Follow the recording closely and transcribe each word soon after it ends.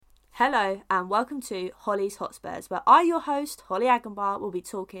Hello and welcome to Hollie's Hotspurs, where I, your host, Hollie Aghenbar, will be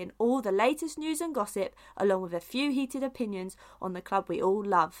talking all the latest news and gossip, along with a few heated opinions on the club we all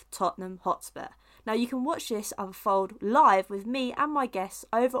love, Tottenham Hotspur. Now you can watch this unfold live with me and my guests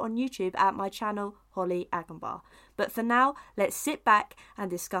over on YouTube at my channel, Hollie Aghenbar. But for now, let's sit back and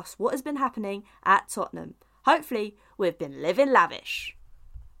discuss what has been happening at Tottenham. Hopefully, we've been living lavish.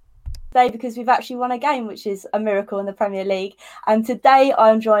 Today, because we've actually won a game, which is a miracle in the Premier League. And today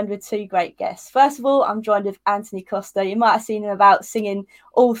I'm joined with two great guests. First of all, I'm joined with Anthony Costa. You might have seen him about singing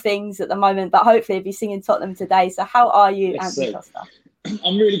all things at the moment, but hopefully he'll be singing Tottenham today. So how are you, Anthony Costa?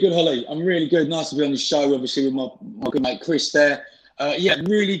 I'm really good, Hollie. I'm really good. Nice to be on the show, obviously, with my good mate Chris there.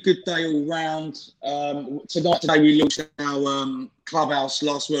 Really good day all round. Today we launched our Clubhouse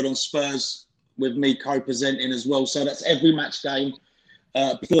Last Word on Spurs with me co-presenting as well. So that's every match game.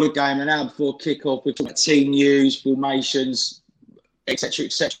 Before the game, an hour before kick-off, we talk about team news, formations, etc.,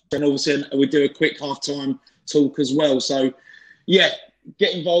 etc. And obviously, we do a quick half-time talk as well. So, get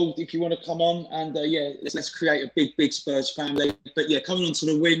involved if you want to come on. And, let's create a big Spurs family. But, coming on to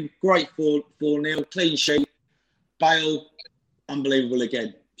the win, great 4-0, clean sheet. Bale, unbelievable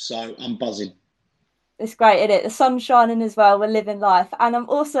again. So, I'm buzzing. It's great, isn't it? The sun's shining as well. We're living life. And I'm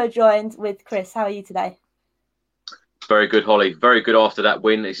also joined with Chris. How are you today? Very good, Hollie. Very good after that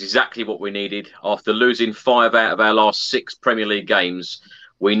win. It's exactly what we needed. After losing 5 out of our last 6 Premier League games,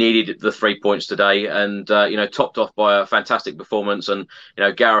 we needed the 3 points today. And, topped off by a fantastic performance. And,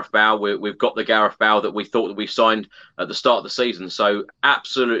 Gareth Bale, we've got the Gareth Bale that we thought that we signed at the start of the season. So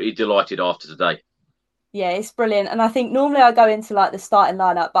absolutely delighted after today. Yeah, it's brilliant. And I think normally I go into the starting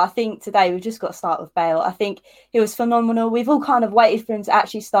lineup, but I think today we've just got to start with Bale. I think he was phenomenal. We've all kind of waited for him to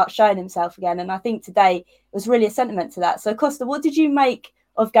actually start showing himself again. And I think today was really a sentiment to that. So Costa, what did you make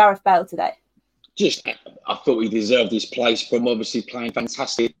of Gareth Bale today? I thought he deserved his place from obviously playing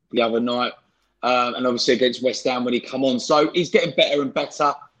fantastic the other night. And obviously against West Ham when he come on. So he's getting better and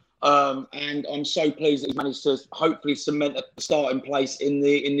better. And I'm so pleased that he's managed to hopefully cement a starting place in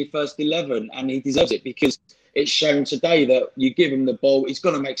the first 11, and he deserves it because it's shown today that you give him the ball, he's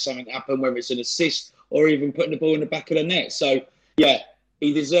going to make something happen, whether it's an assist or even putting the ball in the back of the net. So,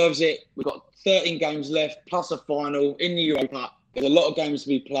 he deserves it. We've got 13 games left, plus a final in the Europa. There's a lot of games to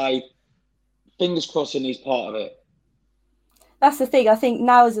be played. Fingers crossed he's part of it. That's the thing. I think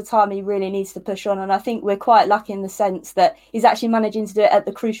now is the time he really needs to push on. And I think we're quite lucky in the sense that he's actually managing to do it at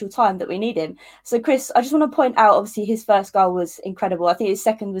the crucial time that we need him. So, Chris, I just want to point out, obviously, his first goal was incredible. I think his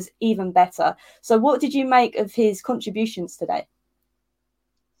second was even better. So what did you make of his contributions today?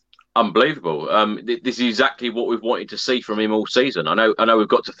 Unbelievable. This is exactly what we've wanted to see from him all season. I know we've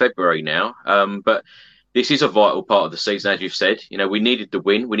got to February now, but this is a vital part of the season, as you've said. We needed the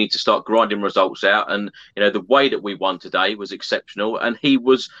win. We need to start grinding results out. And, the way that we won today was exceptional. And he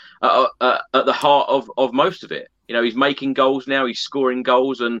was at the heart of most of it. He's making goals now. He's scoring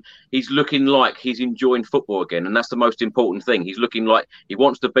goals and he's looking like he's enjoying football again. And that's the most important thing. He's looking like he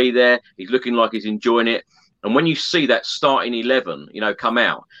wants to be there. He's looking like he's enjoying it. And when you see that starting 11, come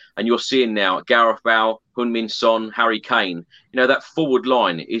out, and you're seeing now Gareth Bale, Heung-min Son, Harry Kane, that forward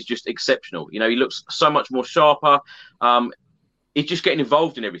line is just exceptional. He looks so much more sharper. He's just getting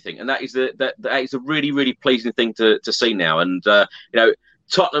involved in everything, and that is a really, really pleasing thing to see now. And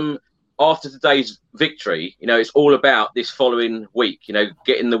Tottenham, after today's victory, it's all about this following week.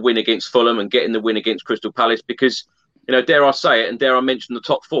 Getting the win against Fulham and getting the win against Crystal Palace, because dare I say it, and dare I mention the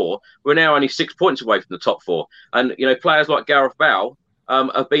top 4, we're now only 6 points away from the top 4. And, players like Gareth Bale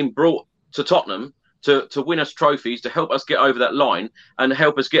have been brought to Tottenham to win us trophies, to help us get over that line and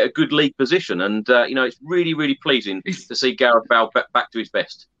help us get a good league position. And, it's really, really pleasing to see Gareth Bale back to his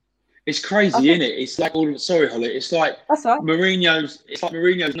best. It's crazy, isn't it? It's like sorry, Hollie. It's like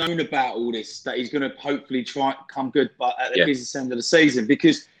Mourinho's known about all this, that he's going to hopefully try come good, but at the business end of the season,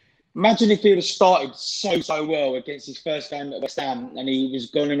 because imagine if he would have started so well against his first game at West Ham and he was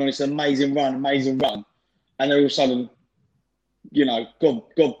going on this amazing run, and then all of a sudden,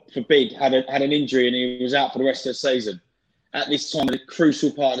 God forbid, had an injury and he was out for the rest of the season at this time, the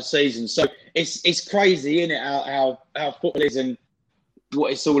crucial part of the season. So it's crazy, isn't it, how football is and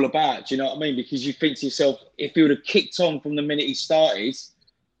what it's all about. Do you know what I mean? Because you think to yourself, if he would have kicked on from the minute he started,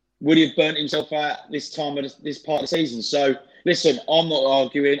 would he have burnt himself out this time of this part of the season? So listen, I'm not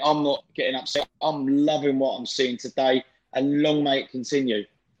arguing. I'm not getting upset. I'm loving what I'm seeing today, and long may it continue.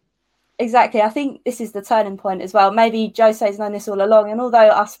 Exactly. I think this is the turning point as well. Maybe Jose's known this all along, and although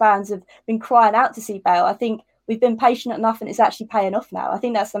us fans have been crying out to see Bale, I think we've been patient enough and it's actually paying off now. I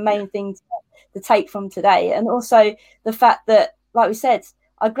think that's the main thing to take from today. And also the fact that, like we said,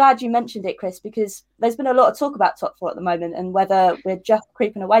 I'm glad you mentioned it, Chris, because there's been a lot of talk about top four at the moment and whether we're just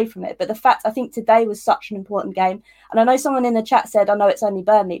creeping away from it. But the fact, I think today was such an important game. And I know someone in the chat said, I know it's only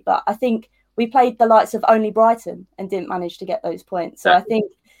Burnley, but I think we played the likes of only Brighton and didn't manage to get those points. So I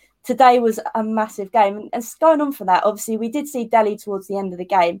think today was a massive game. And going on from that, obviously, we did see Dele towards the end of the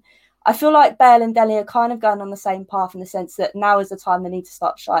game. I feel like Bale and Dele are kind of going on the same path in the sense that now is the time they need to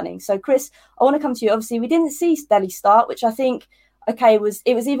start shining. So, Chris, I want to come to you. Obviously, we didn't see Dele start, which I think, it was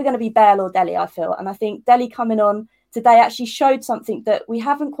either going to be Bale or Dele, I feel. And I think Dele coming on today actually showed something that we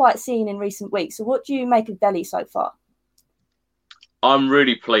haven't quite seen in recent weeks. So what do you make of Dele so far? I'm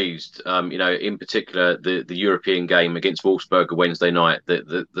really pleased, in particular, the European game against Wolfsburg Wednesday night,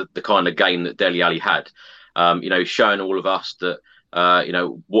 the kind of game that Dele Alli had, showing all of us that,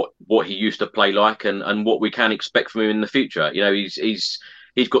 what he used to play like and what we can expect from him in the future.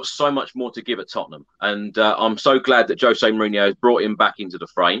 He's got so much more to give at Tottenham. And I'm so glad that Jose Mourinho has brought him back into the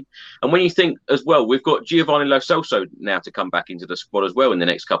frame. And when you think as well, we've got Giovanni Lo Celso now to come back into the squad as well in the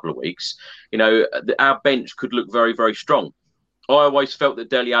next couple of weeks. Our bench could look very, very strong. I always felt that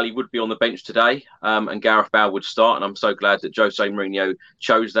Dele Alli would be on the bench today and Gareth Bale would start. And I'm so glad that Jose Mourinho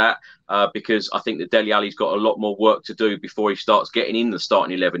chose that because I think that Dele Alli's got a lot more work to do before he starts getting in the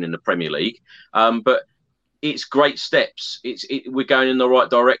starting 11 in the Premier League. But it's great steps. We're going in the right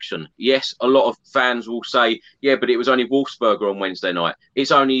direction. Yes, a lot of fans will say, yeah, but it was only Wolfsburg on Wednesday night.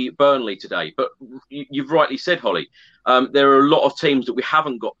 It's only Burnley today. But you've rightly said, Hollie, there are a lot of teams that we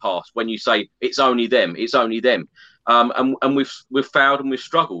haven't got past when you say it's only them, it's only them. And we've failed and we've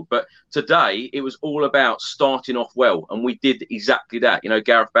struggled. But today it was all about starting off well, and we did exactly that.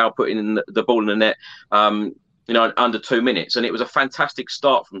 Gareth Bale putting in the ball in the net, under 2 minutes, and it was a fantastic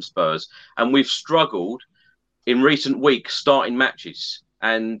start from Spurs. And we've struggled in recent weeks starting matches,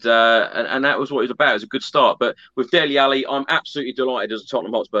 and that was what it was about. It was a good start. But with Dele Alli, I'm absolutely delighted as a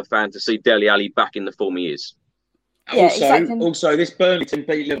Tottenham Hotspur fan to see Dele Alli back in the form he is. Yeah, exactly. Also, this Burnley team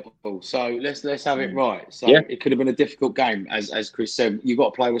beat Liverpool, so let's have it right. So It could have been a difficult game, as Chris said. You've got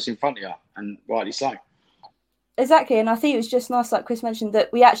to play what's in front of you, and rightly so. Exactly, and I think it was just nice, like Chris mentioned,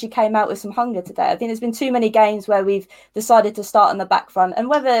 that we actually came out with some hunger today. I think there's been too many games where we've decided to start on the back front, and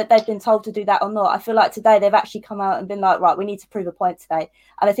whether they've been told to do that or not, I feel like today they've actually come out and been like, right, we need to prove a point today.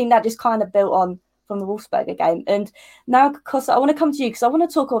 And I think that just kind of built on from the Wolfsburger game. And now, Costa, I want to come to you because I want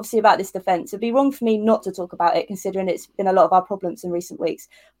to talk obviously about this defence. It'd be wrong for me not to talk about it considering it's been a lot of our problems in recent weeks.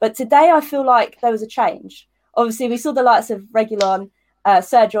 But today I feel like there was a change. Obviously, we saw the likes of Reguilon,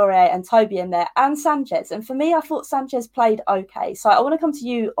 Sergio Aurier and Toby in there, and Sanchez. And for me, I thought Sanchez played okay. So I want to come to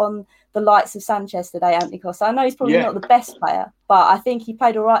you on the likes of Sanchez today, Anthony Costa. I know he's probably not the best player, but I think he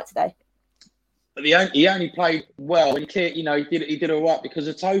played all right today. But he only played well, and he did all right because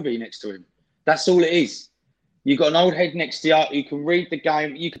of Toby next to him. That's all it is. You've got an old head next to you. You can read the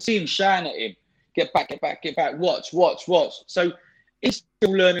game. You can see him shouting at him. Get back, get back, get back. Watch. So he's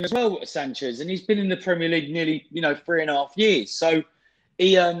still learning as well, Sanchez. And he's been in the Premier League nearly, 3.5 years. So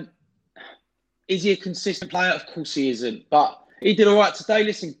is he a consistent player? Of course he isn't. But he did all right today.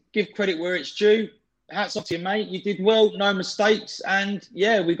 Listen, give credit where it's due. Hats off to you, mate. You did well. No mistakes. And,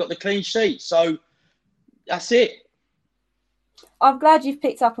 we got the clean sheet. So that's it. I'm glad you've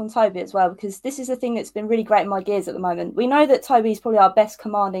picked up on Toby as well, because this is the thing that's been really great in my gears at the moment. We know that Toby is probably our best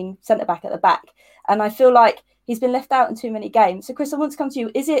commanding centre-back at the back, and I feel like he's been left out in too many games. So, Chris, I want to come to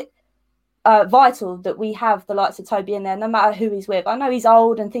you. Is it vital that we have the likes of Toby in there, no matter who he's with? I know he's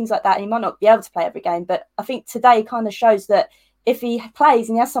old and things like that, and he might not be able to play every game, but I think today kind of shows that if he plays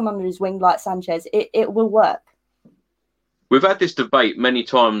and he has someone under his wing like Sanchez, it will work. We've had this debate many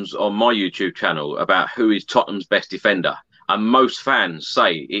times on my YouTube channel about who is Tottenham's best defender. And most fans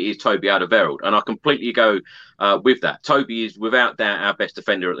say it is Toby Alderweireld. And I completely go with that. Toby is without doubt our best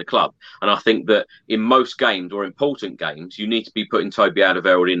defender at the club. And I think that in most games or important games, you need to be putting Toby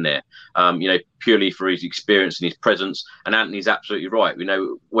Alderweireld in there, purely for his experience and his presence. And Anthony's absolutely right.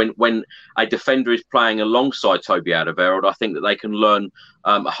 When a defender is playing alongside Toby Alderweireld, I think that they can learn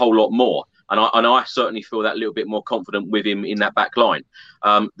a whole lot more. And I certainly feel that little bit more confident with him in that back line.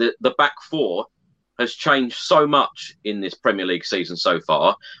 The back four has changed so much in this Premier League season so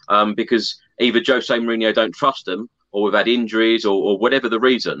far because either Jose Mourinho don't trust them or we've had injuries or whatever the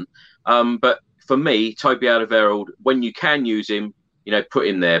reason. But for me, Toby Alderweireld, when you can use him, put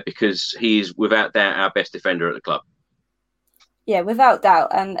him there because he is without doubt our best defender at the club. Yeah, without doubt.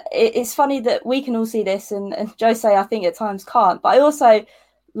 And it's funny that we can all see this and Jose, I think, at times can't. But I also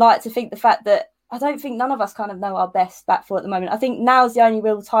like to think the fact that I don't think none of us kind of know our best back four at the moment. I think now's the only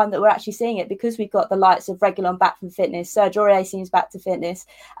real time that we're actually seeing it because we've got the likes of Reguilon back from fitness. Sergio Aurier seems back to fitness.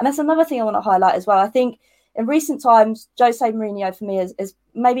 And that's another thing I want to highlight as well. I think in recent times, Jose Mourinho for me has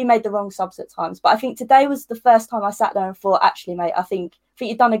maybe made the wrong subs at times. But I think today was the first time I sat there and thought, actually, mate, I think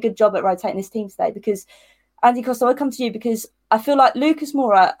you've done a good job at rotating this team today. Because Andy Costa, I'll come to you because I feel like Lucas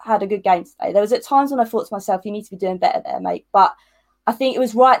Moura had a good game today. There was at times when I thought to myself, you need to be doing better there, mate. But I think it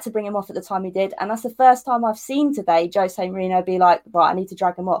was right to bring him off at the time he did. And that's the first time I've seen today Jose Mourinho be like, right, I need to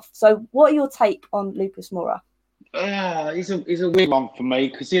drag him off. So what are your take on Lucas Moura? He's a weird one for me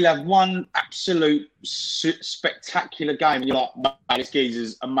because he'll have one absolute spectacular game and you're like, man, this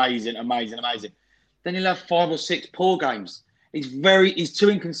geezer's amazing. Then he'll have 5 or 6 poor games. He's too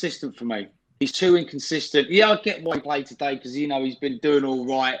inconsistent for me. He's too inconsistent. Yeah, I get why he played today because, he's been doing all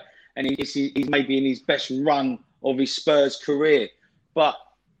right and he's maybe in his best run of his Spurs career. But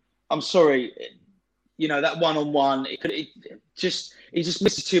I'm sorry, that one-on-one, he just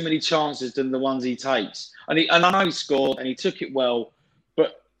misses too many chances than the ones he takes. And I know he scored and he took it well,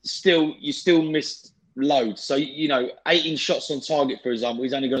 but you still missed loads. So, 18 shots on target, for example,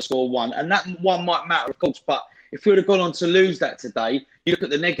 he's only going to score 1. And that one might matter, of course, but if we would have gone on to lose that today, you look at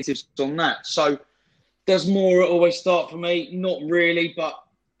the negatives on that. So does Moura always start for me? Not really, but,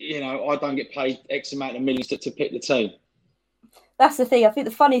 I don't get paid X amount of millions to pick the team. That's the thing. I think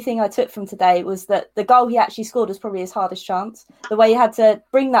the funny thing I took from today was that the goal he actually scored was probably his hardest chance. The way he had to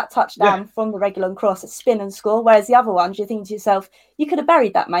bring that touchdown from the regular cross, spin and score. Whereas the other ones, you think to yourself, you could have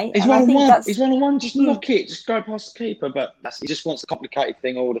buried that, mate. He's one-on-one. He's one-on-one. Just knock it. Just go past the keeper. But he just wants a complicated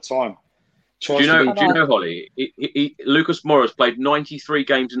thing all the time. Do you know, Hollie? Lucas Moura has played 93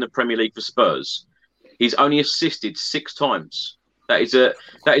 games in the Premier League for Spurs. He's only assisted 6 times. That is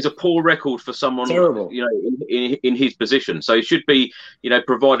a poor record for someone, terrible. In his position. So he should be,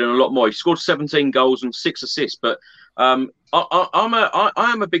 providing a lot more. He scored 17 goals and 6 assists. But I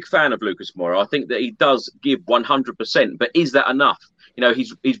am a big fan of Lucas Moura. I think that he does give 100%. But is that enough?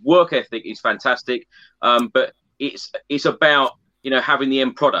 His work ethic is fantastic. But it's about having the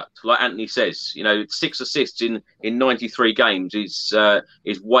end product, like Anthony says. 6 assists in 93 games is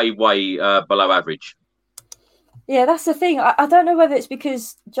way below average. Yeah, that's the thing. I don't know whether it's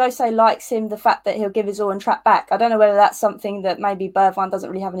because Jose likes him, the fact that he'll give his all and trap back. I don't know whether that's something that maybe Bergwijn doesn't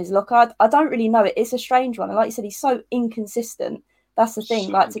really have in his locker. I don't really know. It's a strange one. And like you said, he's so inconsistent. That's the thing.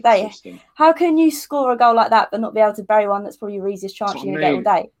 Like today, how can you score a goal like that but not be able to bury one that's probably your easiest chance you're going to get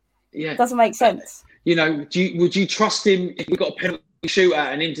all day? Yeah. It doesn't make sense. Would you trust him if we got a penalty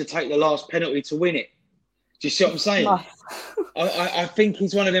shootout and him to take the last penalty to win it? Do you see what I'm saying? No. I think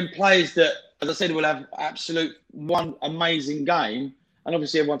he's one of them players that, as I said, will have absolute one amazing game. And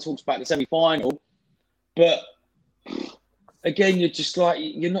obviously everyone talks about the semi-final. But again, you're just like,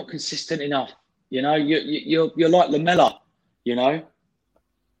 you're not consistent enough. You're like Lamella, You're like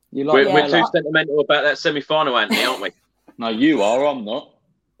we're too sentimental about that semi-final, Anthony, aren't we? No, you are. I'm not.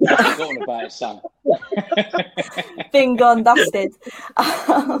 I've forgotten about it, Sam. Been gone, dusted.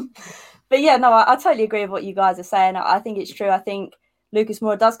 But yeah, no, I totally agree with what you guys are saying. I think it's true. I think Lucas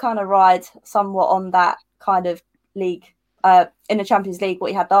Moura does kind of ride somewhat on that kind of league in the Champions League,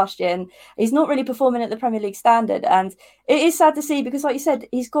 what he had last year. And he's not really performing at the Premier League standard. And it is sad to see because, like you said,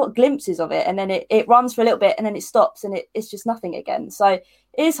 he's got glimpses of it and then it runs for a little bit and then it stops and it's just nothing again. So it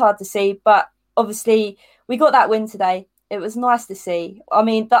is hard to see. But obviously, we got that win today. It was nice to see. I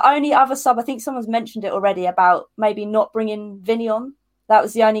mean, the only other sub, I think someone's mentioned it already about maybe not bringing Vinny on. That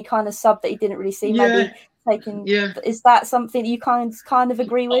was the only kind of sub that he didn't really see. Maybe taking. Yeah. Is that something you kind of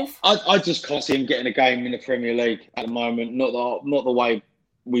agree with? I just can't see him getting a game in the Premier League at the moment. Not the way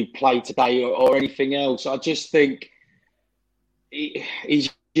we play today or anything else. I just think he's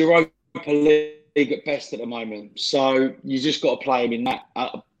Europa League at best at the moment. So you just got to play him in that.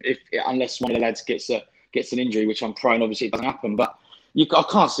 Unless one of the lads gets an injury, which I'm praying obviously it doesn't happen. But I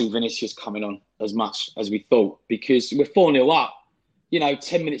can't see Vinicius coming on as much as we thought because we're 4-0 up.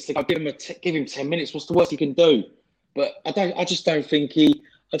 10 minutes to go. Give him 10 minutes. What's the worst he can do? But I just don't think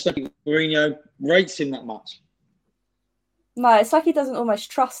Mourinho rates him that much. No, it's like he doesn't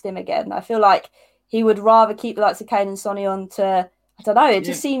almost trust him again. I feel like he would rather keep the likes of Kane and Sonny on to, I don't know, it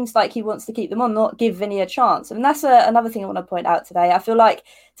just seems like he wants to keep them on, not give Vinny a chance. And that's another thing I want to point out today. I feel like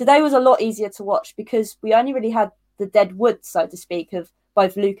today was a lot easier to watch because we only really had the dead wood, so to speak, of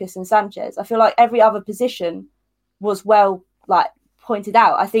both Lucas and Sanchez. I feel like every other position was well, pointed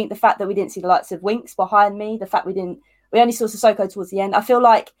out. I think the fact that we didn't see the likes of Winks behind me, the fact we only saw Sissoko towards the end, I feel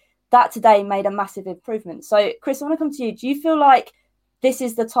like that today made a massive improvement. So, Chris, I want to come to you. Do you feel like this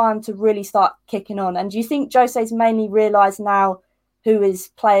is the time to really start kicking on? And do you think Jose's mainly realised now who is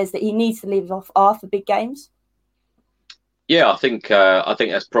players that he needs to leave off are for big games? Yeah, I think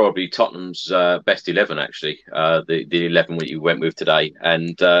that's probably Tottenham's best 11, actually, the 11 we went with today.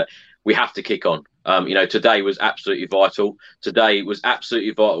 And we have to kick on. Today was absolutely vital. Today was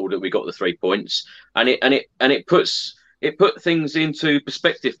absolutely vital that we got the 3 points, and it put things into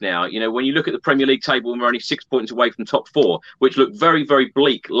perspective now. When you look at the Premier League table, and we're only 6 points away from top four, which looked very, very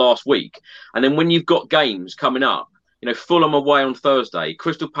bleak last week. And then when you've got games coming up, Fulham away on Thursday,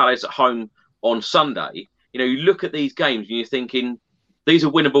 Crystal Palace at home on Sunday. You look at these games and you're thinking, these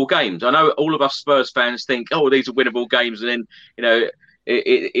are winnable games. I know all of us Spurs fans think, oh, these are winnable games, and then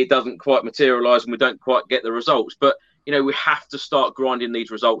it doesn't quite materialise and we don't quite get the results. But we have to start grinding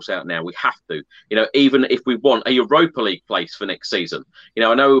these results out now. We have to, even if we want a Europa League place for next season.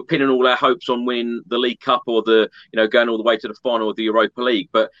 I know we're pinning all our hopes on winning the League Cup or going all the way to the final of the Europa League.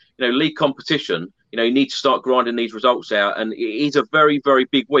 But, league competition, you need to start grinding these results out. And it is a very, very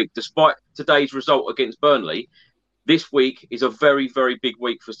big week. Despite today's result against Burnley, this week is a very, very big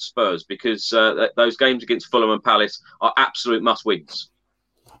week for Spurs because those games against Fulham and Palace are absolute must-wins.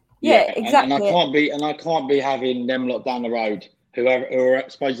 Yeah, exactly. And I can't be having them lot down the road who are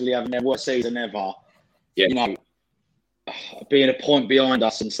supposedly having their worst season ever. Yeah. Being a point behind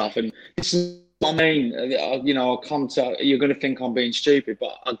us and stuff. And this is what I mean. I'll come to. You're going to think I'm being stupid,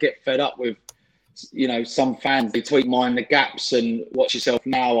 but I get fed up with. Some fans they tweet mind the gaps and watch yourself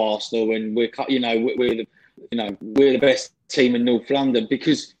now, Arsenal, and we're the best team in North London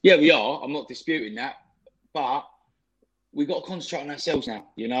because we are. I'm not disputing that, but we've got to concentrate on ourselves now.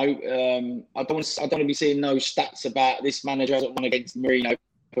 I don't want to be seeing no stats about this manager hasn't won against Mourinho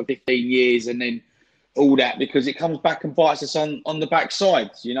for 15 years and then all that because it comes back and bites us on the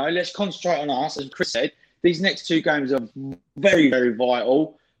backside. Let's concentrate on us. As Chris said, these next two games are very, very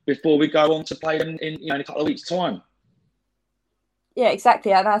vital before we go on to play them in a couple of weeks' time. Yeah,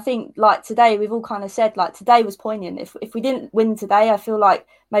 exactly. And I think today we've all kind of said today was poignant. If we didn't win today, I feel like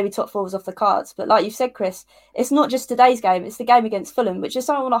maybe top four was off the cards. But like you said, Chris, it's not just today's game, it's the game against Fulham, which is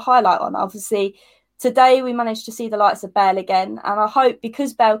something I want to highlight on. Obviously, today we managed to see the likes of Bale again. And I hope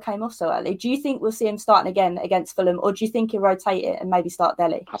because Bale came off so early, do you think we'll see him starting again against Fulham or do you think he'll rotate it and maybe start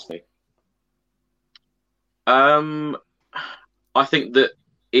Dele? Has to. I think that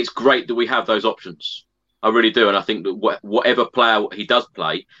it's great that we have those options. I really do. And I think that whatever player he does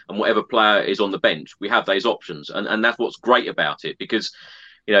play and whatever player is on the bench, we have those options. And that's what's great about it because,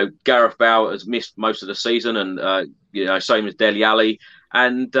 Gareth Bale has missed most of the season and, same as Dele Alli.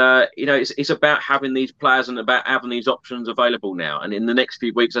 And, it's about having these players and about having these options available now. And in the next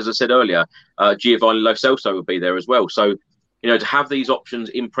few weeks, as I said earlier, Giovanni Lo Celso will be there as well. So, to have these options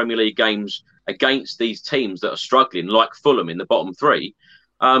in Premier League games against these teams that are struggling, like Fulham in the bottom three,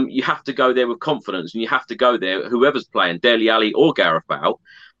 you have to go there with confidence and you have to go there, whoever's playing, Dele Alli or Gareth Bale.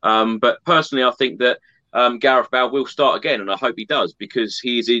 But personally, I think that Gareth Bale will start again, and I hope he does because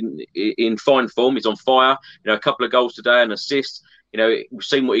he's in fine form. He's on fire. A couple of goals today, an assist. We've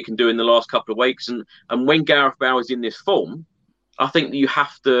seen what he can do in the last couple of weeks. And when Gareth Bale is in this form, I think that you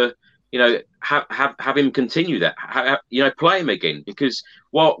have to, have him continue that, play him again because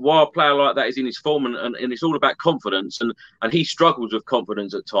while a player like that is in his form and it's all about confidence and he struggles with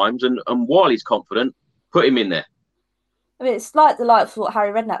confidence at times and while he's confident, put him in there. I mean, it's like the likes of what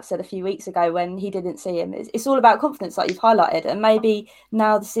Harry Redknapp said a few weeks ago when he didn't see him. It's all about confidence, like you've highlighted. And maybe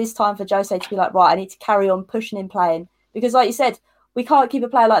now this is time for Jose to be like, right, I need to carry on pushing him playing because, like you said, we can't keep a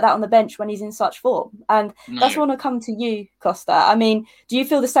player like that on the bench when he's in such form. And that's what I want to come to you, Costa. I mean, do you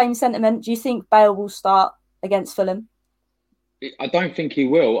feel the same sentiment? Do you think Bale will start against Fulham? I don't think he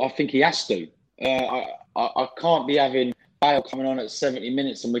will. I think he has to. I can't be having Bale coming on at 70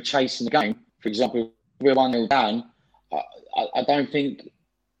 minutes and we're chasing the game. For example, we're 1-0 down. I don't think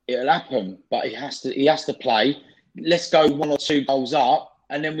it'll happen, but he has to play. Let's go 1 or 2 goals up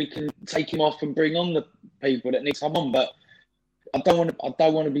and then we can take him off and bring on the people that need to come on. But I don't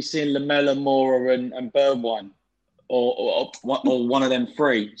want to be seeing Lamella, Moura, and Bergwijn, or one of them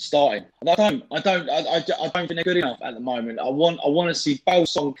three starting. I don't think they're good enough at the moment. I want to see Bale,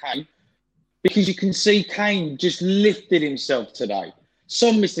 Son, Kane, because you can see Kane just lifted himself today.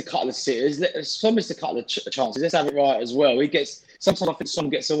 Son missed a couple of sitters. Son missed a couple of chances. Let's have it right as well. Sometimes I think Son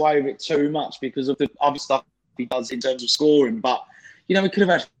gets away with it too much because of the other stuff he does in terms of scoring. But we could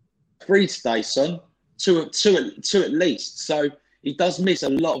have had 3 today, Son. Two at least. So he does miss a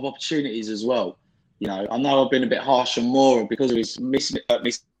lot of opportunities as well. I know I've been a bit harsh on Moura because of his misses,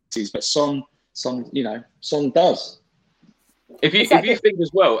 but Son does. If you think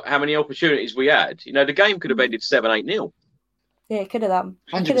as well how many opportunities we had, the game could have ended 7-8-0. Yeah, it could have done.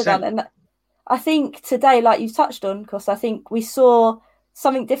 100%. And I think today, like you touched on, because I think we saw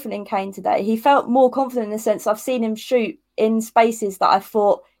something different in Kane today. He felt more confident in the sense I've seen him shoot in spaces that I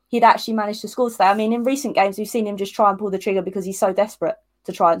thought he'd actually managed to score today. I mean, in recent games, we've seen him just try and pull the trigger because he's so desperate.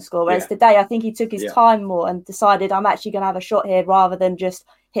 to try and score. Whereas Yeah. today, I think he took his time more and decided, I'm actually going to have a shot here rather than just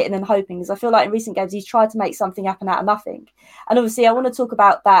hitting and hoping. Because I feel like in recent games, he's tried to make something happen out of nothing. And obviously, I want to talk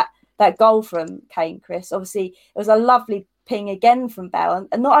about that goal from Kane, Chris. Obviously, it was a lovely ping again from Bell.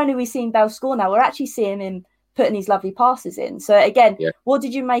 And not only are we seeing Bell score now, we're actually seeing him putting these lovely passes in. So again, what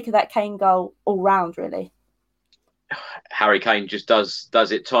did you make of that Kane goal all round, really? Harry Kane just does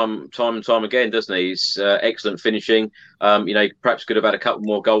it time and time again, doesn't he? He's excellent finishing. Perhaps could have had a couple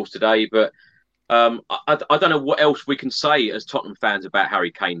more goals today, but I don't know what else we can say as Tottenham fans about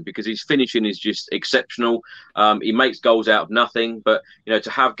Harry Kane, because his finishing is just exceptional. He makes goals out of nothing, but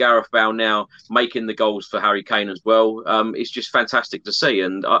to have Gareth Bale now making the goals for Harry Kane as well, it's just fantastic to see.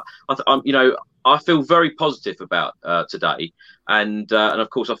 And I feel very positive about today, and of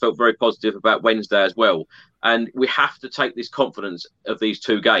course I felt very positive about Wednesday as well. And we have to take this confidence of these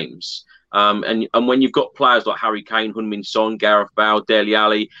two games. And when you've got players like Harry Kane, Heung-min Son, Gareth Bale, Dele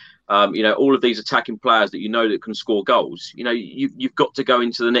Alli, all of these attacking players that that can score goals, you've got to go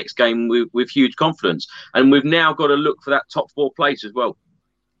into the next game with huge confidence. And we've now got to look for that top 4 place as well.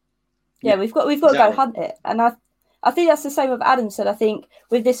 Yeah, we've got to go hunt it. And I think that's the same with Adam said. I think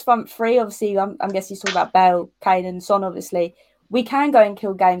with this front three, obviously, I'm guessing he's talking about Bale, Kane and Son, obviously, we can go and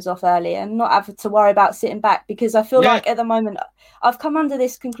kill games off early and not have to worry about sitting back, because I feel like at the moment I've come under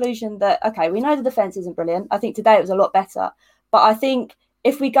this conclusion that, okay, we know the defence isn't brilliant. I think today it was a lot better. But I think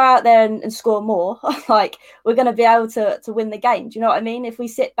if we go out there and score more, like, we're going to be able to win the game. Do you know what I mean? If we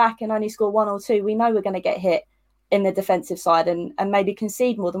sit back and only score 1 or 2, we know we're going to get hit in the defensive side and maybe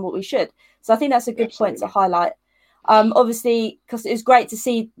concede more than what we should. So I think that's a good point to highlight. Obviously, because it was great to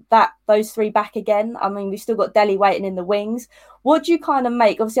see those 3 back again. I mean, we've still got Dele waiting in the wings. What do you kind of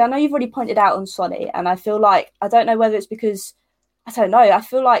make? Obviously, I know you've already pointed out on Sonny, and I feel like, I don't know whether it's because, I don't know, I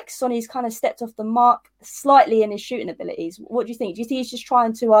feel like Sonny's kind of stepped off the mark slightly in his shooting abilities. What do you think? Do you think he's just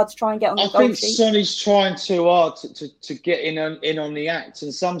trying too hard to try and get on the goal sheet? I think Sonny's trying too hard to get in on the act,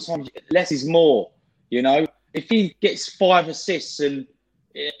 and sometimes less is more. If he gets 5 assists and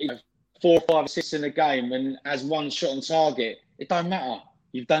 4 or 5 assists in a game and has 1 shot on target, it don't matter.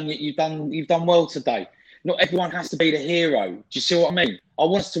 You've done well today. Not everyone has to be the hero. Do you see what I mean? I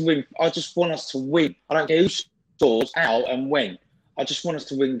want us to win. I just want us to win. I don't care who scores, how and when. I just want us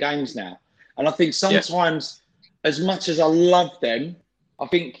to win games now. And I think sometimes, as much as I love them, I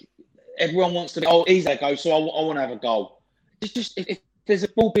think everyone wants to be, he's a go, so I want to have a goal. It's just, if there's a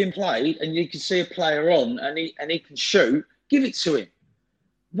ball being played and you can see a player on and he can shoot, give it to him.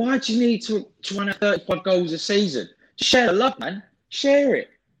 Why do you need to run out 35 goals a season? Just share the love, man. Share it.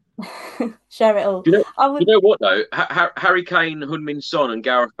 Share it all. You know what, though? Harry Kane, Heung-min Son and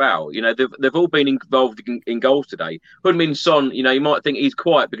Gareth Bale, they've all been involved in goals today. Heung-min Son, you might think he's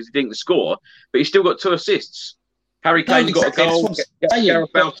quiet because he didn't score, but he's still got 2 assists. Harry Kane's got a goal.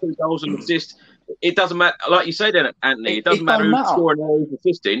 Gareth Bale 2 goals and assist. It doesn't matter. Like you say then, Anthony, it doesn't matter who's scoring or who's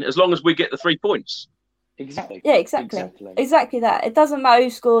assisting, as long as we get the 3 points. Exactly. Yeah, exactly that. It doesn't matter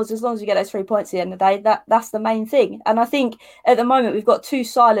who scores as long as you get those 3 points at the end of the day. That's the main thing. And I think at the moment we've got 2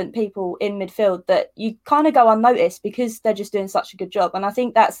 silent people in midfield that you kind of go unnoticed because they're just doing such a good job. And I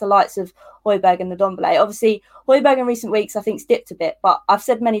think that's the likes of Højbjerg and Ndombele. Obviously, Højbjerg in recent weeks I think dipped a bit, but I've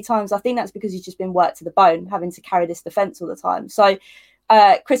said many times I think that's because he's just been worked to the bone, having to carry this defence all the time. So,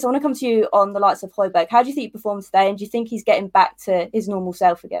 Chris, I want to come to you on the likes of Højbjerg. How do you think he performed today, and do you think he's getting back to his normal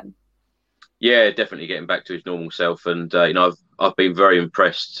self again? Yeah, definitely getting back to his normal self, and I've been very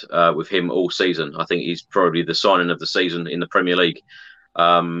impressed with him all season. I think he's probably the signing of the season in the Premier League.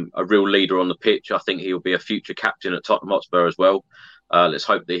 A real leader on the pitch. I think he'll be a future captain at Tottenham Hotspur as well. Let's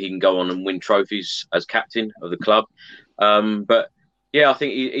hope that he can go on and win trophies as captain of the club. But yeah, I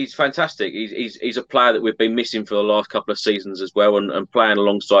think he's fantastic. He's a player that we've been missing for the last couple of seasons as well, and playing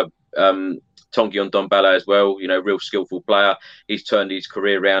alongside Tongi Ndombele as well, real skillful player. He's turned his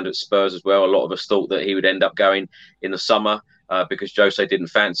career around at Spurs as well. A lot of us thought that he would end up going in the summer because Jose didn't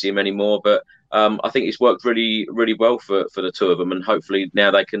fancy him anymore. But I think it's worked really, really well for the 2 of them, and hopefully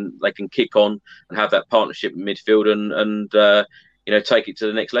now they can kick on and have that partnership in midfield and take it to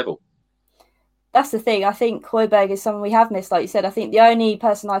the next level. That's the thing. I think Højbjerg is someone we have missed, like you said. I think the only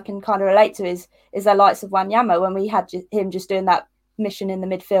person I can kind of relate to is the likes of Wanyama, when we had him just doing that mission in the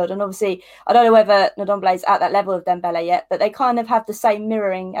midfield. And obviously, I don't know whether Ndombele's at that level of Dembele yet, but they kind of have the same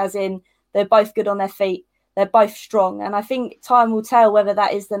mirroring, as in they're both good on their feet, they're both strong. And I think time will tell whether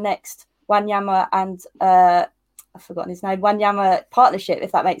that is the next Wanyama and I've forgotten his name, Wanyama partnership,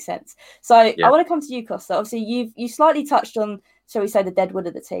 if that makes sense. So yeah. I want to come to you, Costa. Obviously, you slightly touched on, shall we say, the deadwood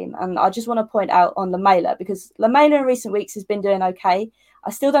of the team. And I just want to point out on Lamela, because Lamela in recent weeks has been doing okay. I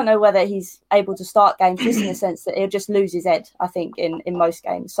still don't know whether he's able to start games, just in the sense that he'll just lose his head, I think, in most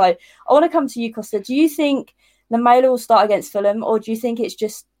games. So I want to come to you, Costa. Do you think Lamela will start against Fulham, or do you think it's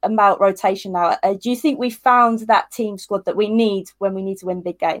just about rotation now? Do you think we found that team squad that we need when we need to win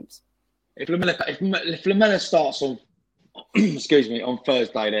big games? If Lamela starts on, excuse me, on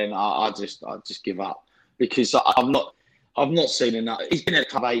Thursday, then I just give up, because I've not seen enough. He's been at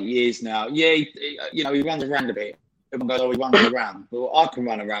the club 8 years now. Yeah, he runs around a bit. Everyone goes, oh, he runs around. Well, I can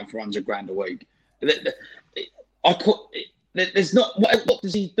run around for £100,000 a week. There's not. What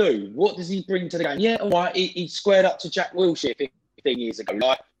does he do? What does he bring to the game? Yeah, all right. He squared up to Jack Wilshere 15 years ago.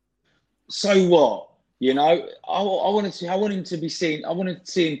 Like, so what? You know, I want him to be seen. I want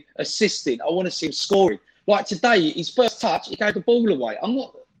to see him assisting. I want to see him scoring. Like today, his first touch, he gave the ball away. I'm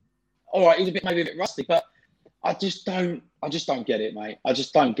not. All right, he's maybe a bit rusty, but I just don't get it, mate. I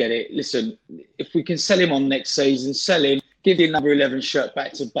just don't get it. Listen, if we can sell him on next season, sell him, give the number 11 shirt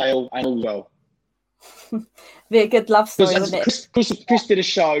back to Bale, and all well. Be a good love story, wouldn't it? Chris did a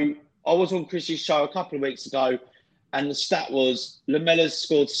show. I was on Chris's show a couple of weeks ago, and the stat was Lamela's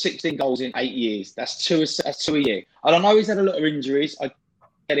scored 16 goals in 8 years. That's two a year. I don't know, he's had a lot of injuries. I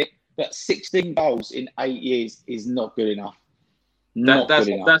get it, but 16 goals in 8 years is not good enough. That's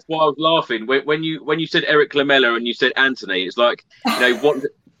why I was laughing when you said Eric Lamela and you said Anthony. It's like, you know,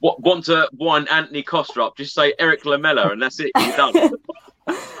 want to wind Anthony Costa up, just say Eric Lamela and that's it. You're done.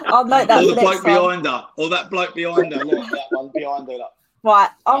 I'll note that. Or the bloke behind her, or that bloke behind her. Look, that one behind her. Look. Right,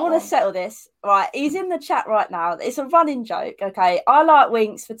 I want to settle this. Right, he's in the chat right now. It's a running joke, okay? I like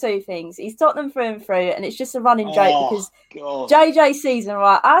Winks for two things. He's Tottenham through and through, and it's just a running joke because JJ season,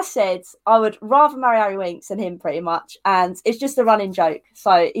 right? I said I would rather marry Harry Winks than him, pretty much, and it's just a running joke.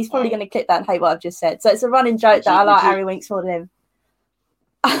 So he's probably going to click that and hate what I've just said. So it's a running joke that I like Harry Winks more than him.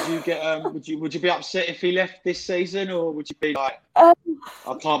 Would you get? Would you be upset if he left this season, or would you be like, I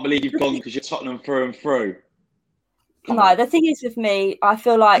can't believe you've gone because you're Tottenham through and through? No, the thing is with me, I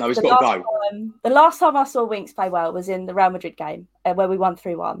feel like the last time I saw Winks play well was in the Real Madrid game where we won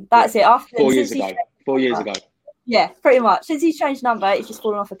 3-1. That's it. After 4 years ago. 4 years ago. Yeah, pretty much. Since he's changed number, he's just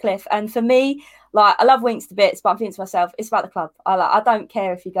fallen off a cliff. And for me, like, I love Winks to bits, but I'm thinking to myself, it's about the club. I don't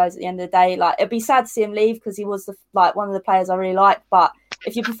care if he goes at the end of the day. Like, it'd be sad to see him leave because he was one of the players I really like. But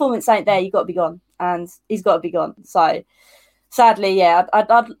if your performance ain't there, you've got to be gone, and he's got to be gone. So. Sadly, yeah, I'd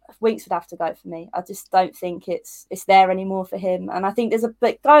Winks would have to go for me. I just don't think it's there anymore for him. And I think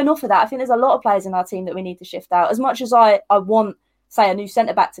but going off of that, I think there's a lot of players in our team that we need to shift out. As much as I want, say, a new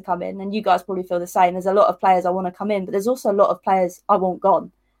centre-back to come in, and you guys probably feel the same, there's a lot of players I want to come in, but there's also a lot of players I want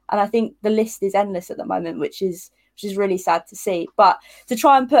gone. And I think the list is endless at the moment, which is really sad to see. But to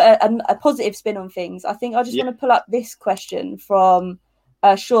try and put a positive spin on things, I think I just want to pull up this question from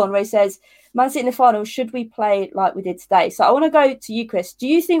Sean, where he says, Man City in the final, should we play like we did today? So I want to go to you, Chris. Do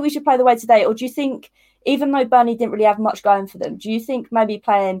you think we should play the way today? Or do you think, even though Burnley didn't really have much going for them, do you think maybe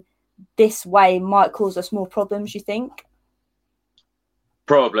playing this way might cause us more problems, you think?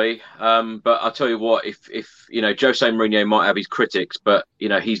 Probably. But I'll tell you what, if you know, Jose Mourinho might have his critics, but, you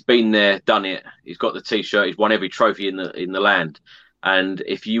know, he's been there, done it. He's got the T-shirt. He's won every trophy in the land. And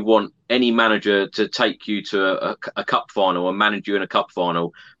if you want any manager to take you to a cup final or manage you in a cup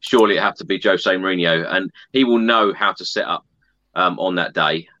final, surely it have to be Jose Mourinho. And he will know how to set up on that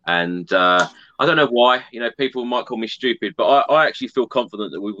day. And I don't know why, you know, people might call me stupid, but I actually feel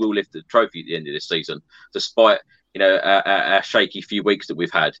confident that we will lift the trophy at the end of this season, despite, you know, our shaky few weeks that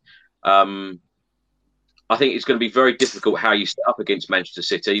we've had. I think it's going to be very difficult how you set up against Manchester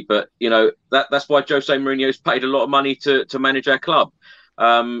City, but, you know, that's why Jose Mourinho's paid a lot of money to manage our club.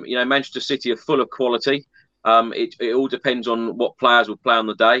 You know, Manchester City are full of quality. It all depends on what players will play on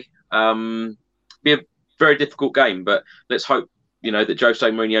the day. Be a very difficult game, but let's hope, you know, that Jose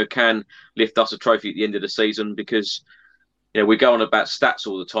Mourinho can lift us a trophy at the end of the season, because, you know, we go on about stats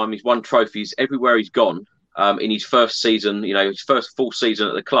all the time. He's won trophies everywhere he's gone in his first season, you know, his first full season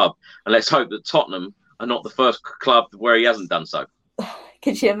at the club. And let's hope that Tottenham are not the first club where he hasn't done so.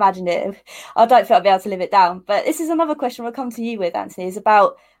 Could you imagine it? I don't think I'll be able to live it down. But this is another question we'll come to you with, Anthony, is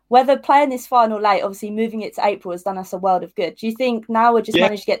about whether playing this final late, obviously moving it to April, has done us a world of good. Do you think now we're just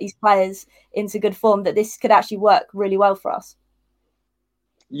managed to get these players into good form, that this could actually work really well for us?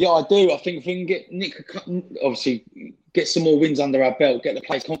 Yeah, I do. I think if we can get some more wins under our belt, get the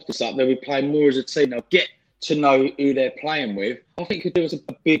players' confidence up, they'll be playing more as a team. They'll get to know who they're playing with. I think it could do us a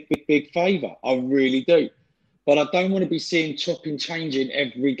big favour. I really do. But I don't want to be seeing chopping, changing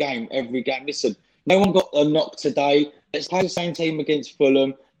every game. Listen, no one got a knock today. Let's play the same team against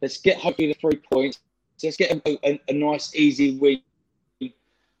Fulham. Let's get hopefully the 3 points. Let's get a nice, easy win,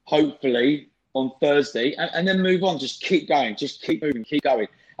 hopefully, on Thursday and then move on. Just keep going. Just keep moving. Keep going.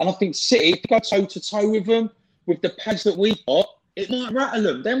 And I think City, if you go toe-to-toe with them, with the pace that we've got, it might rattle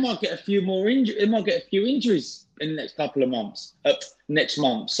them. They might get a few more injuries. They might get a few injuries in the next couple of months, next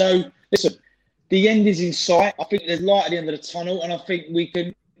month. So, listen, the end is in sight. I think there's light at the end of the tunnel, and I think we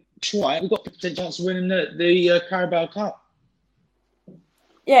can try. We've got the potential chance of winning the Carabao Cup.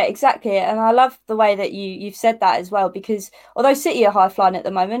 Yeah, exactly. And I love the way that you've said that as well, because although City are high flying at the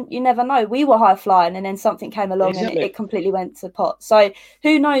moment, you never know. We were high flying and then something came along and it completely went to pot. So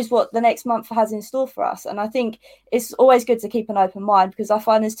who knows what the next month has in store for us? And I think it's always good to keep an open mind, because I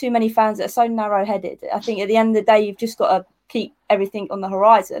find there's too many fans that are so narrow-headed. I think at the end of the day, you've just got to keep everything on the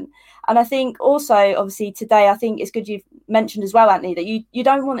horizon. And I think also, obviously, today, I think it's good you've mentioned as well, Anthony, that you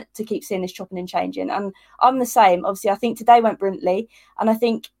don't want to keep seeing this chopping and changing. And I'm the same. Obviously, I think today went brilliantly. And I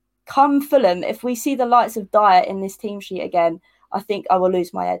think come Fulham, if we see the lights of Dyer in this team sheet again, I think I will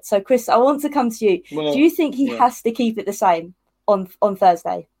lose my head. So, Chris, I want to come to you. Well, do you think he has to keep it the same on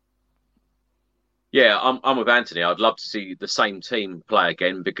Thursday? Yeah, I'm with Anthony. I'd love to see the same team play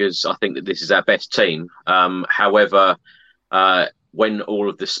again, because I think that this is our best team. However, when all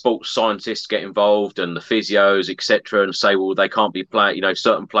of the sports scientists get involved and the physios, etc., and say, well, they can't be playing,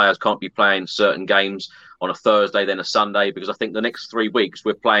 certain players can't be playing certain games on a Thursday, then a Sunday, because I think the next 3 weeks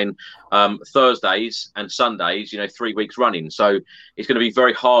we're playing Thursdays and Sundays, 3 weeks running. So it's going to be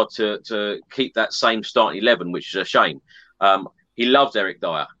very hard to keep that same starting 11, which is a shame. He loves Eric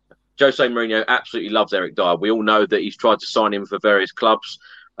Dyer. Jose Mourinho absolutely loves Eric Dyer. We all know that he's tried to sign him for various clubs,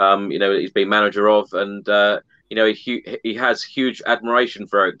 he's been manager of, and he has huge admiration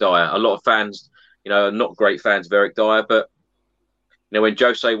for Eric Dyer. A lot of fans, are not great fans of Eric Dyer, but when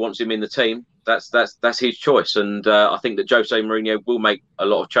Jose wants him in the team, that's his choice. And I think that Jose Mourinho will make a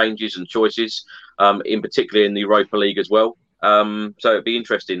lot of changes and choices, in particular in the Europa League as well. So it'd be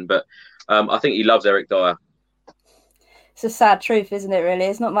interesting, but I think he loves Eric Dyer. It's a sad truth, isn't it, really?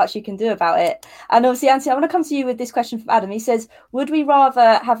 There's not much you can do about it. And obviously, Anthony, I want to come to you with this question from Adam. He says, would we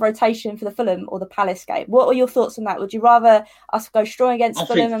rather have rotation for the Fulham or the Palace game? What are your thoughts on that? Would you rather us go strong against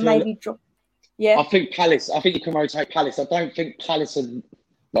Fulham and maybe drop? Yeah. I think Palace. I think you can rotate Palace. I don't think Palace are,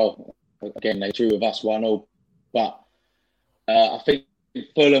 well, again, they drew with us 1-1, but I think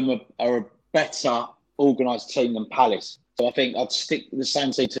Fulham are a better organised team than Palace. So I think I'd stick with the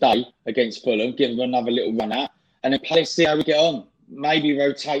same team today against Fulham, give them another little run out. And then Palace, see how we get on. Maybe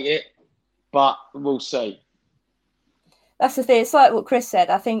rotate it, but we'll see. That's the thing. It's like what Chris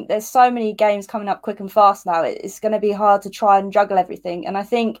said. I think there's so many games coming up quick and fast now. It's going to be hard to try and juggle everything. And I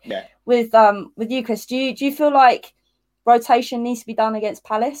think with you, Chris, do you feel like rotation needs to be done against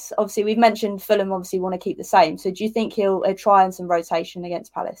Palace? Obviously, we've mentioned Fulham obviously want to keep the same. So do you think he'll try and some rotation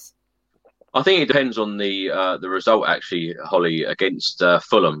against Palace? I think it depends on the result, actually, Hollie, against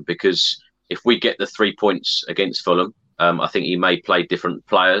Fulham, because if we get the 3 points against Fulham, I think he may play different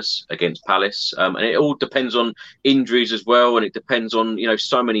players against Palace. And it all depends on injuries as well. And it depends on,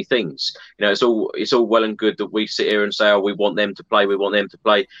 so many things. It's all well and good that we sit here and say, oh, we want them to play. We want them to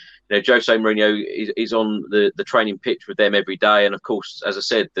play. Jose Mourinho is on the training pitch with them every day. And of course, as I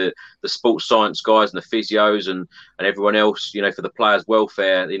said, the sports science guys and the physios and everyone else, for the players'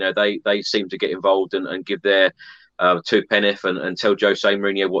 welfare, they seem to get involved and give their two penneth and tell Jose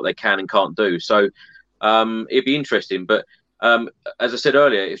Mourinho what they can and can't do. So it'd be interesting. But as I said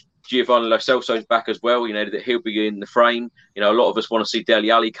earlier, if Giovanni Lo Celso's back as well, that he'll be in the frame. A lot of us want to see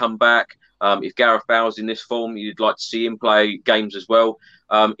Dele Alli come back. If Gareth Bale's in this form, you'd like to see him play games as well.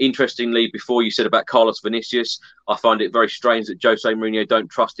 Interestingly, before you said about Carlos Vinicius, I find it very strange that Jose Mourinho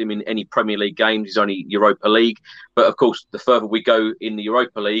don't trust him in any Premier League games. He's only Europa League. But of course, the further we go in the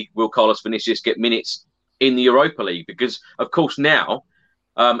Europa League, will Carlos Vinicius get minutes in the Europa League? Because of course now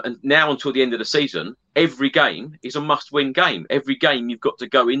until the end of the season, every game is a must-win game. Every game you've got to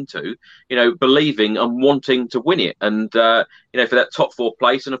go into, believing and wanting to win it, and for that top 4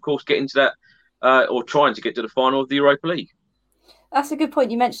 place, and of course getting to that or trying to get to the final of the Europa League. That's a good point.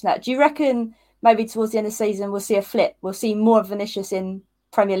 You mentioned that. Do you reckon maybe towards the end of the season we'll see a flip? We'll see more of Vinicius in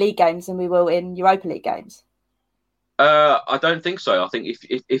Premier League games than we will in Europa League games? I don't think so. I think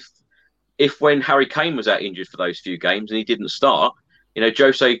if when Harry Kane was out injured for those few games and he didn't start,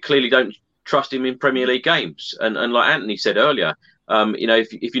 Jose clearly don't trust him in Premier League games. And like Anthony said earlier,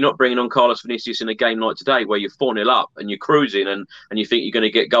 if you're not bringing on Carlos Vinicius in a game like today where you're 4-0 up and you're cruising and you think you're going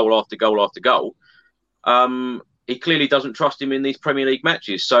to get goal after goal after goal, he clearly doesn't trust him in these Premier League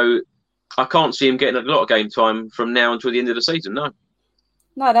matches. So I can't see him getting a lot of game time from now until the end of the season, no.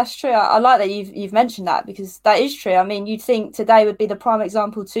 No, that's true. I like that you've mentioned that, because that is true. I mean, you'd think today would be the prime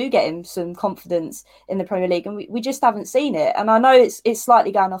example to get him some confidence in the Premier League, and we just haven't seen it. And I know it's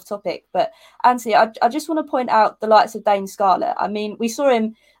slightly going off topic, but Anthony, I just want to point out the likes of Dane Scarlett. I mean, we saw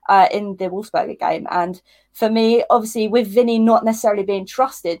him in the Wolfsburger game, and for me, obviously, with Vinny not necessarily being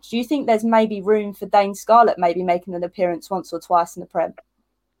trusted, do you think there's maybe room for Dane Scarlett maybe making an appearance once or twice in the Prem?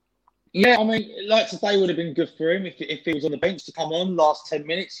 Yeah, I mean, like today would have been good for him if he was on the bench to come on last 10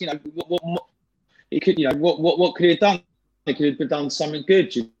 minutes. You know, what he could, what could he have done? He could have done something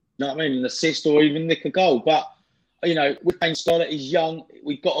good. You know what I mean? An assist or even nick a goal. But with Dane Scarlett, he's young.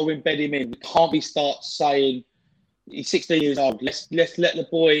 We've got to embed him in. We can't be start saying he's 16 years old. Let's let the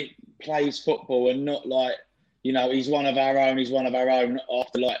boy play his football and not like he's one of our own. He's one of our own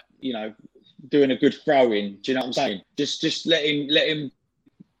after doing a good throw in. Do you know what I'm saying? Just let him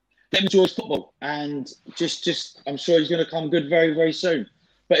enjoy football, and just I'm sure he's going to come good very, very soon.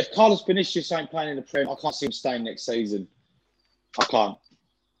 But if Carlos Vinicius ain't playing in the Prem, I can't see him staying next season. I can't.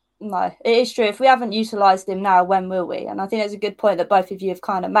 No, it is true. If we haven't utilised him now, when will we? And I think it's a good point that both of you have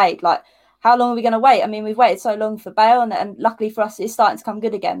kind of made. Like, how long are we going to wait? I mean, we've waited so long for Bale, and luckily for us, it's starting to come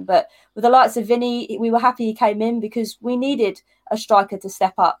good again. But with the likes of Vinny, we were happy he came in because we needed a striker to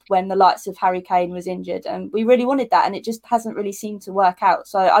step up when the likes of Harry Kane was injured. And we really wanted that, and it just hasn't really seemed to work out.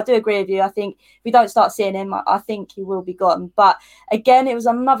 So I do agree with you. I think if we don't start seeing him, I think he will be gone. But again, it was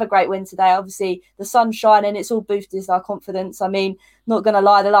another great win today. Obviously, the sun's shining. It's all boosted our confidence. I mean, not going to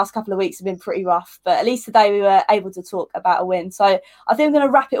lie, the last couple of weeks have been pretty rough. But at least today we were able to talk about a win. So I think I'm going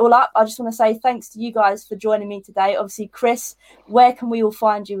to wrap it all up. I just want to say thanks to you guys for joining me today. Obviously, Chris, where can we all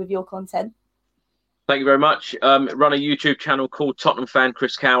find you with your content? Thank you very much. Run a YouTube channel called Tottenham Fan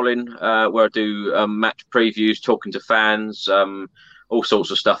Chris Cowlin, where I do match previews, talking to fans, all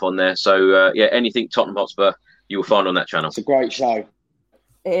sorts of stuff on there. So, anything Tottenham Hotspur you will find on that channel. It's a great show.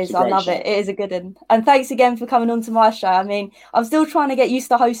 It is. I love it. It is a good one. And thanks again for coming on to my show. I mean, I'm still trying to get used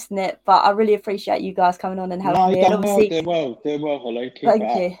to hosting it, but I really appreciate you guys coming on and helping me. And obviously, doing well, Hollie.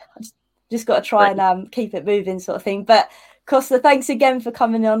 Thank you. Just got to try and keep it moving, sort of thing. But Costa, thanks again for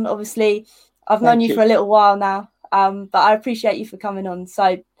coming on. Obviously, I've known you for a little while now, but I appreciate you for coming on. So,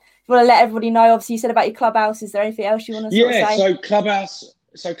 if you want to let everybody know, obviously, you said about your clubhouse. Is there anything else you want to sort of say?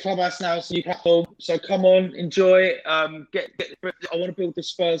 So Clubhouse now is a new platform. So come on, enjoy it. I want to build the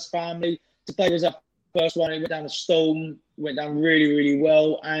Spurs family. Today was our first one. It went down a storm. Went down really, really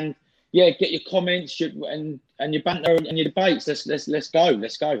well. And get your comments and your banter and your debates. Let's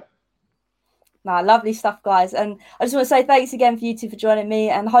go. Nah, lovely stuff, guys. And I just want to say thanks again for you two for joining me.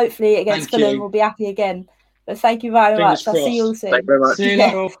 And hopefully against Fulham, we'll be happy again. But thank you very much. I'll see you all soon. Thank you very much. See you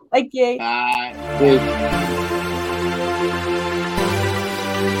later. Thank you. Bye.